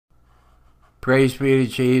Praise be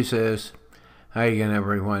to Jesus. Hi again,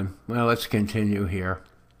 everyone. Well, let's continue here.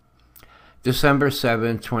 December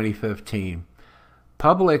 7, 2015.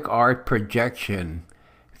 Public art projection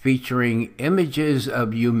featuring images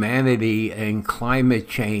of humanity and climate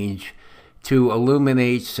change to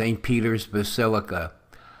illuminate St. Peter's Basilica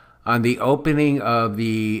on the opening of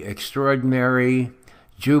the extraordinary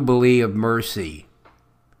Jubilee of Mercy.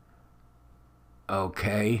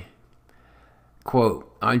 Okay. Quote,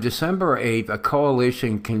 on December 8th, a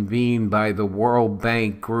coalition convened by the World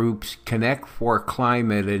Bank Group's Connect for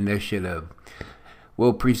Climate initiative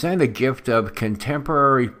will present a gift of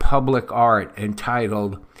contemporary public art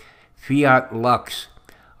entitled Fiat Lux,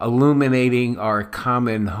 Illuminating Our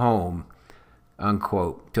Common Home,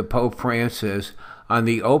 unquote, to Pope Francis on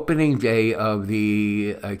the opening day of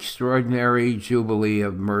the extraordinary Jubilee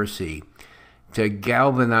of Mercy, to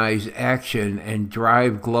galvanize action and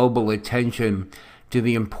drive global attention to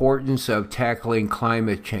the importance of tackling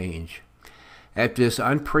climate change. At this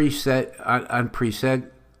unprecedented,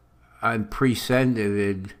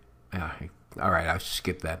 I'll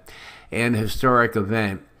skip that, and historic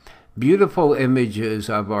event, beautiful images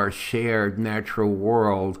of our shared natural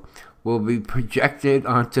world will be projected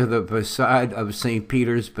onto the facade of St.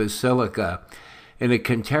 Peter's Basilica in a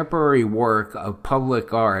contemporary work of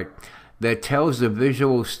public art that tells the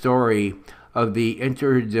visual story of the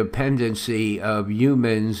interdependency of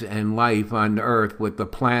humans and life on Earth with the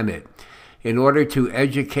planet in order to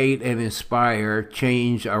educate and inspire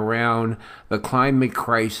change around the climate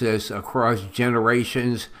crisis across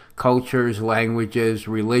generations, cultures, languages,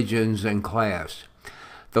 religions, and class.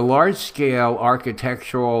 The large-scale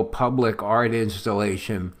architectural public art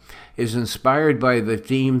installation is inspired by the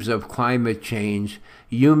themes of climate change,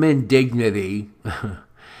 human dignity,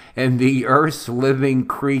 and the Earth's living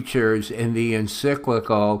creatures in the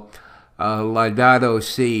encyclical Laudato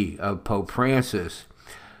Si of Pope Francis,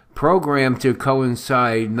 programmed to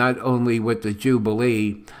coincide not only with the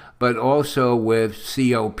Jubilee, but also with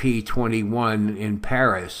COP21 in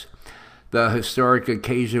Paris. The historic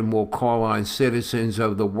occasion will call on citizens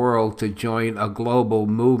of the world to join a global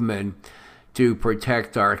movement to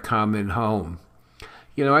protect our common home.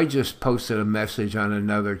 You know, I just posted a message on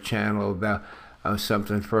another channel about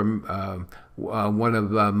something from one of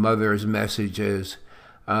Mother's messages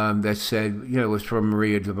that said, it was from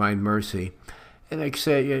Maria Divine Mercy. And it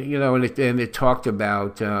said, and it talked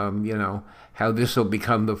about, how this will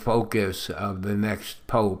become the focus of the next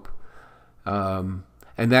Pope. And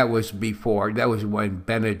that was when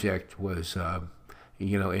Benedict was,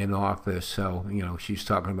 in office. So, she's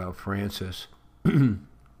talking about Francis.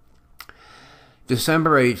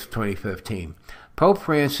 December 8th, 2015. Pope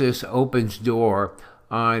Francis opens door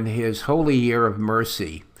on his Holy Year of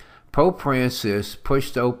Mercy. Pope Francis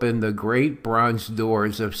pushed open the great bronze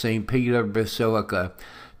doors of St. Peter Basilica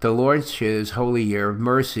to launch his Holy Year of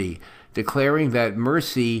Mercy, declaring that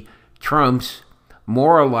mercy trumps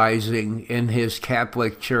moralizing in his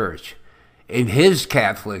Catholic Church. In his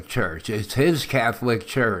Catholic Church. It's his Catholic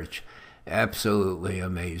Church. Absolutely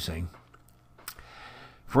amazing.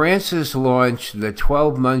 Francis launched the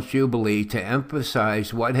 12-month Jubilee to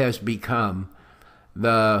emphasize what has become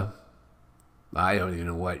the,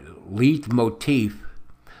 leitmotif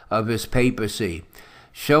of his papacy,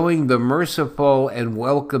 showing the merciful and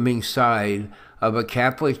welcoming side of a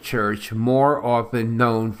Catholic Church more often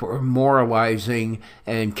known for moralizing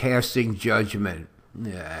and casting judgment.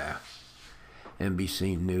 Yeah.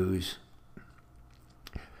 NBC News.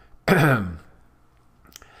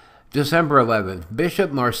 December 11th,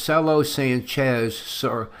 Bishop Marcelo Sanchez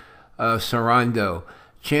Sorando,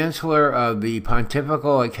 Chancellor of the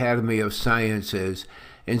Pontifical Academy of Sciences,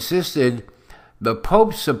 insisted the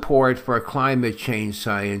Pope's support for climate change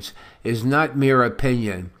science is not mere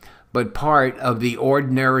opinion, but part of the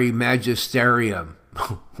ordinary magisterium.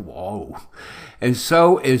 Whoa. And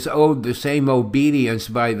so is owed the same obedience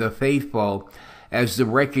by the faithful as the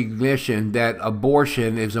recognition that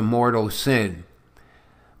abortion is a mortal sin,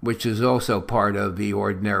 which is also part of the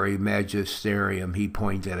ordinary magisterium, he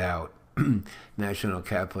pointed out. National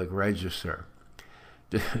Catholic Register.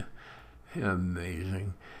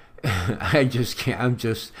 Amazing. I'm just,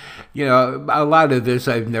 a lot of this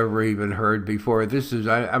I've never even heard before.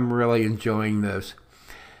 I'm really enjoying this.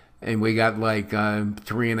 And we got like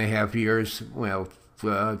 3.5 years,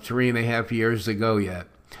 3.5 years to go yet.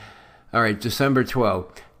 All right, December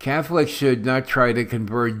 12th. Catholics should not try to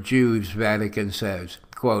convert Jews, Vatican says.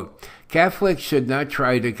 Quote, Catholics should not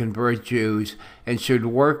try to convert Jews and should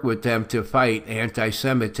work with them to fight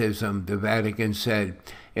anti-Semitism, the Vatican said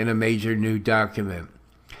in a major new document.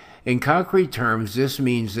 In concrete terms, this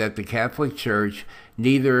means that the Catholic Church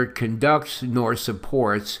neither conducts nor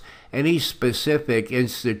supports any specific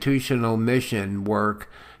institutional mission work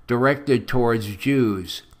directed towards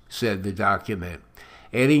Jews, said the document,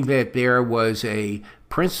 adding that there was a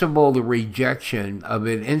principled rejection of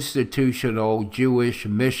an institutional Jewish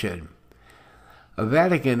mission. A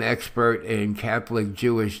Vatican expert in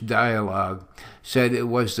Catholic-Jewish dialogue said it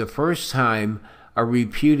was the first time a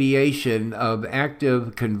repudiation of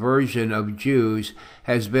active conversion of Jews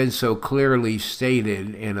has been so clearly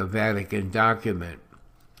stated in a Vatican document.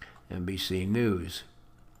 NBC News.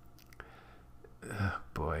 Oh,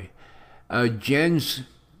 boy. Jens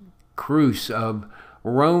Kruse of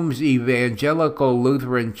Rome's Evangelical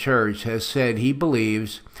Lutheran Church has said he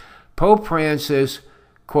believes Pope Francis,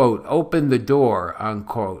 quote, opened the door,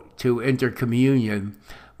 unquote, to intercommunion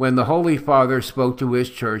when the Holy Father spoke to his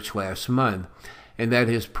church last month, and that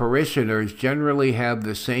his parishioners generally have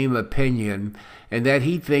the same opinion, and that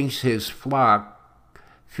he thinks his flock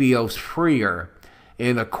feels freer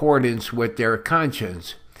in accordance with their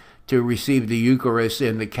conscience to receive the Eucharist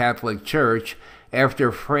in the Catholic Church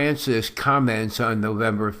after Francis' comments on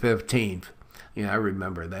November 15th. Yeah, I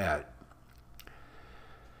remember that.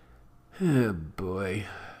 Oh, boy.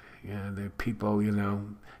 Yeah, the people,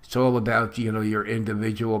 it's all about, your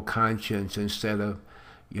individual conscience instead of,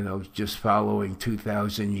 just following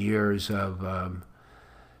 2,000 years of,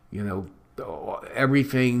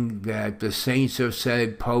 everything that the saints have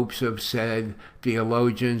said, popes have said,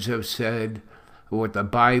 theologians have said, what the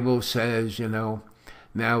Bible says,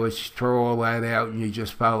 Now it's throw all that out and you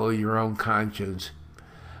just follow your own conscience.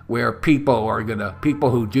 Where people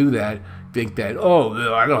who do that think that,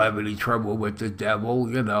 oh, I don't have any trouble with the devil,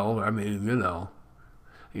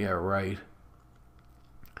 Yeah, right.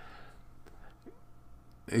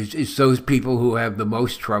 It's those people who have the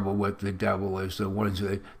most trouble with the devil is the ones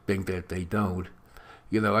that think that they don't.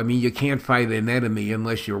 You can't fight an enemy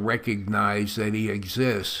unless you recognize that he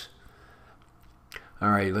exists.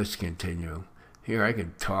 All right, let's continue. Here, I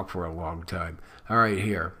can talk for a long time. All right,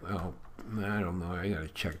 here. Oh, I don't know. I got to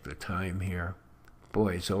check the time here.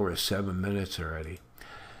 Boy, it's over 7 minutes already.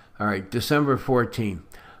 All right, December 14th.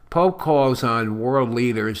 Pope calls on world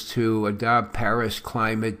leaders to adopt Paris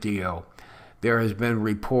climate deal. There has been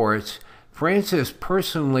reports Francis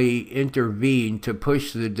personally intervened to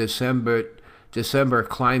push the December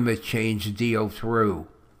climate change deal through.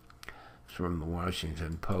 It's from the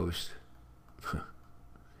Washington Post.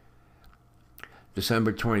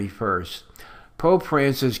 December 21st. Pope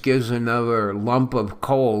Francis gives another lump of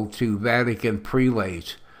coal to Vatican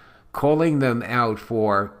prelates, calling them out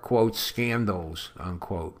for, quote, scandals,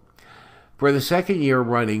 unquote. For the second year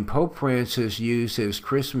running, Pope Francis used his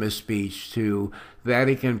Christmas speech to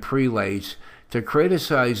Vatican prelates to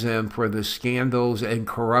criticize them for the scandals and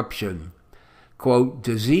corruption, quote,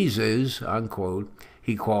 diseases, unquote,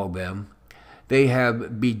 he called them. They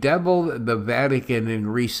have bedeviled the Vatican in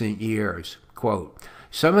recent years. Quote,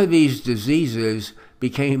 some of these diseases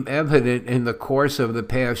became evident in the course of the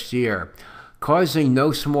past year, causing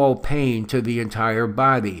no small pain to the entire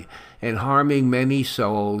body and harming many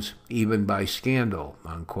souls, even by scandal,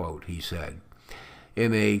 unquote, he said.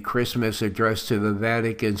 In a Christmas address to the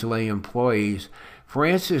Vatican's lay employees,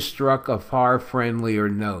 Francis struck a far friendlier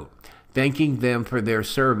note, thanking them for their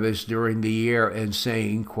service during the year and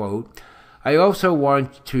saying, quote, I also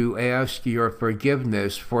want to ask your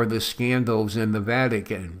forgiveness for the scandals in the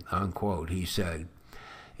Vatican, unquote, he said,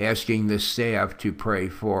 asking the staff to pray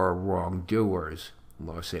for wrongdoers.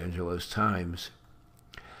 Los Angeles Times.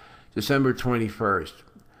 December 21st.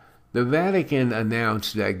 The Vatican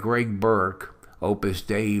announced that Greg Burke, Opus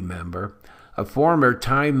Dei member, a former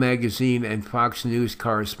Time magazine and Fox News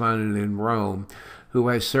correspondent in Rome, who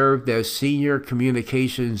has served as senior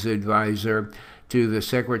communications advisor to the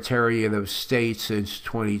Secretariat of State since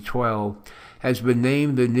 2012, has been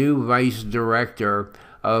named the new vice director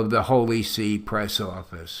of the Holy See press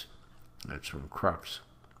office. That's from Crux.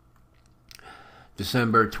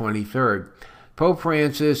 December 23rd. Pope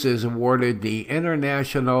Francis is awarded the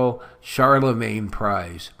International Charlemagne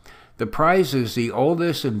Prize. The prize is the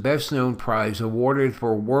oldest and best-known prize awarded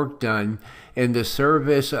for work done in the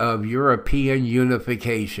service of European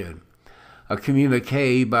unification. A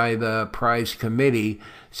communique by the prize committee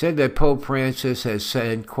said that Pope Francis has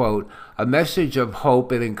sent, quote, a message of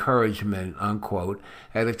hope and encouragement, unquote,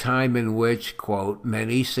 at a time in which, quote,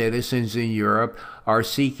 many citizens in Europe are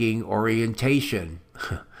seeking orientation,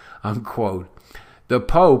 unquote. The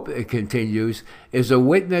Pope, it continues, is a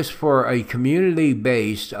witness for a community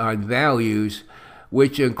based on values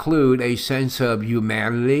which include a sense of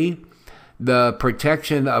humanity, the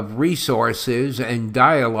protection of resources and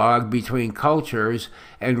dialogue between cultures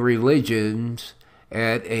and religions,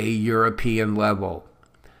 at a European level.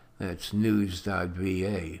 That's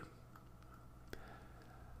news.va.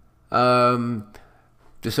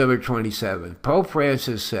 December 27th. Pope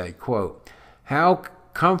Francis said, quote, "How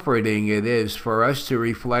comforting it is for us to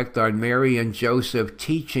reflect on Mary and Joseph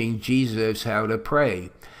teaching Jesus how to pray.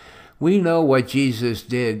 We know what Jesus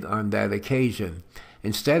did on that occasion.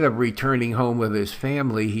 Instead of returning home with his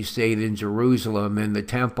family, he stayed in Jerusalem in the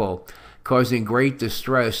temple, causing great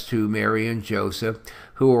distress to Mary and Joseph,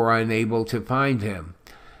 who were unable to find him."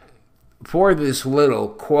 For this little,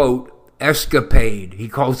 quote, escapade, he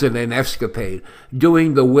calls it an escapade.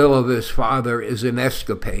 Doing the will of his Father is an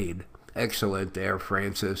escapade. Excellent there,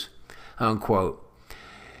 Francis, unquote.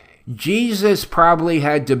 Jesus probably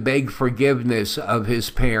had to beg forgiveness of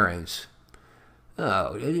his parents.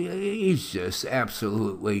 Oh, he's just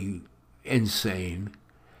absolutely insane.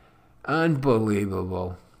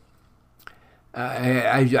 Unbelievable.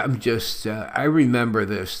 I remember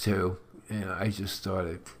this too. I just thought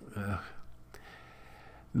it.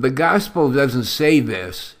 The gospel doesn't say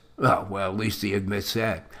this. Oh, well, at least he admits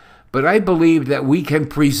that. But I believe that we can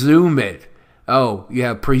presume it. Oh,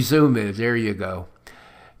 yeah, presume it. There you go.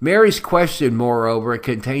 Mary's question, moreover,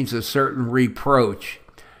 contains a certain reproach,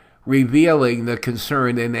 revealing the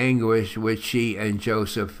concern and anguish which she and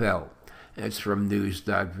Joseph felt. That's from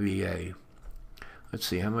news.va. Let's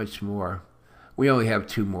see, how much more? We only have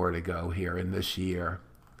 2 more to go here in this year.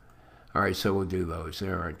 All right, so we'll do those. They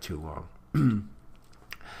aren't too long.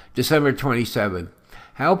 December 27th.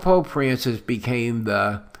 How Pope Francis became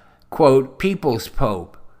the, quote, people's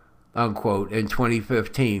pope, unquote, in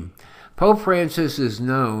 2015. Pope Francis is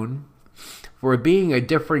known for being a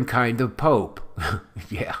different kind of pope.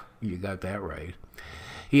 Yeah, you got that right.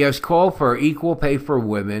 He has called for equal pay for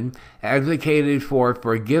women, advocated for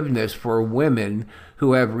forgiveness for women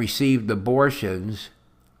who have received abortions.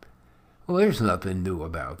 Well, there's nothing new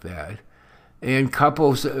about that. And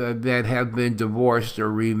couples that have been divorced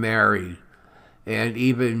or remarried. And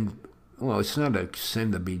even, well, it's not a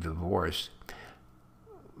sin to be divorced,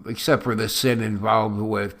 except for the sin involved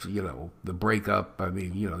with, the breakup. I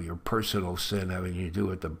mean, your personal sin having to do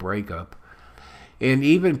with the breakup. And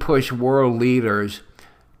even push world leaders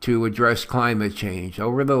to address climate change.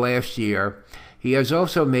 Over the last year, he has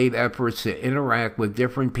also made efforts to interact with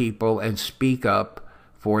different people and speak up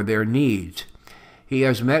for their needs. He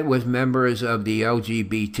has met with members of the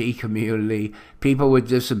LGBT community, people with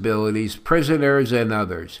disabilities, prisoners, and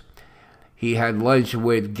others. He had lunch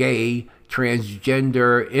with gay,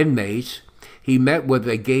 transgender inmates. He met with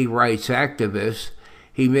a gay rights activist.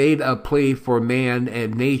 He made a plea for man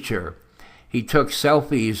and nature. He took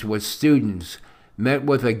selfies with students, met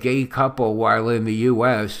with a gay couple while in the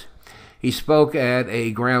U.S. He spoke at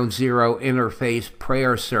a Ground Zero interfaith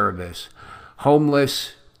prayer service.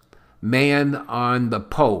 Homeless man on the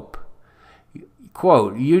Pope.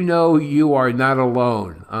 Quote, you are not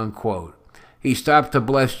alone, unquote. He stopped to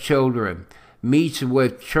bless children, meets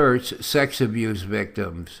with church sex abuse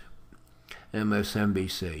victims.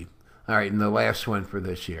 MSNBC. All right, and the last one for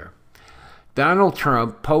this year. Donald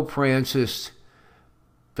Trump, Pope Francis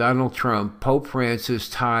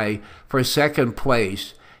tie for second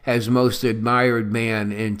place as most admired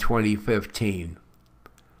man in 2015.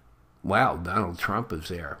 Wow, Donald Trump is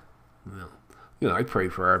there. I pray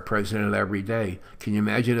for our president every day. Can you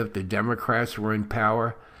imagine if the Democrats were in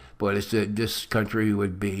power? But this country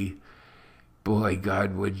would be, boy,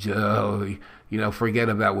 God would, forget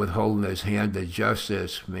about withholding his hand to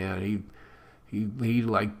justice, man. He'd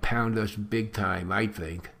like pound us big time, I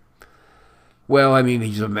think. Well, I mean,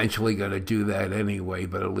 he's eventually going to do that anyway,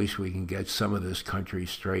 but at least we can get some of this country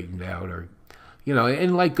straightened out,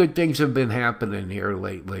 and like good things have been happening here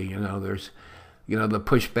lately. There's, the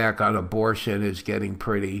pushback on abortion is getting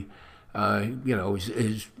pretty,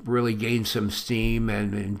 is really gained some steam,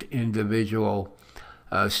 and in individual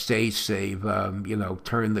states they've,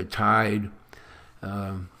 turned the tide.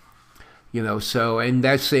 So, and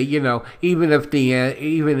that's even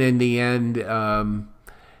in the end,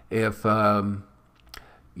 if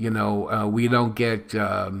we don't get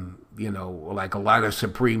like a lot of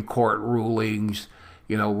Supreme Court rulings,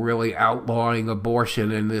 really outlawing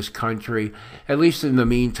abortion in this country, at least in the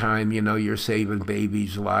meantime, you're saving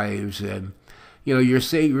babies' lives, and you're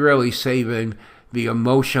really saving the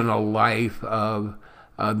emotional life of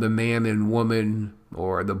the man and woman,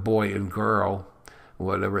 or the boy and girl,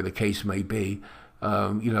 whatever the case may be,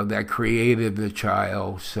 that created the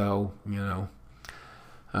child. So,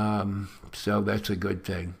 so that's a good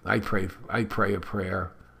thing. I pray a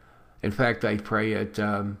prayer. In fact, I pray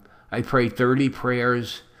 30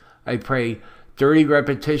 prayers. I pray 30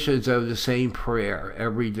 repetitions of the same prayer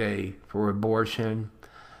every day for abortion.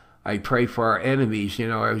 I pray for our enemies. You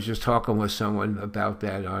know, I was just talking with someone about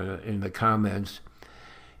that in the comments.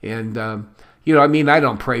 And, you know, I mean, I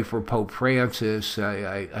don't pray for Pope Francis.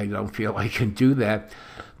 I don't feel I can do that.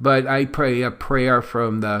 But I pray a prayer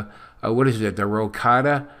from the, what is it, the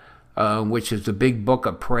Rocada, which is the big book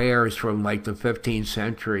of prayers from like the 15th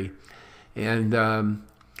century. And,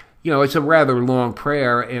 you know, it's a rather long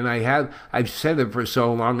prayer, and I've said it for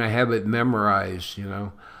so long, I have it memorized, you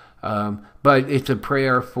know. But it's a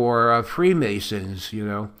prayer for Freemasons, you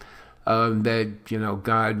know, that, you know,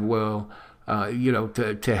 God will, you know,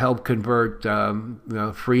 to help convert, you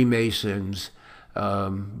know, Freemasons,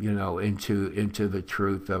 you know, into the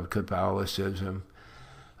truth of Catholicism.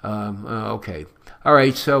 Okay. All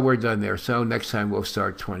right, so we're done there. So next time we'll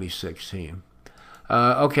start 2016.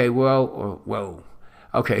 Okay, well,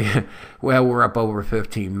 okay. Well, we're up over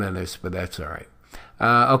 15 minutes, but that's all right.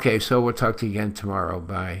 Okay, so we'll talk to you again tomorrow.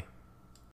 Bye.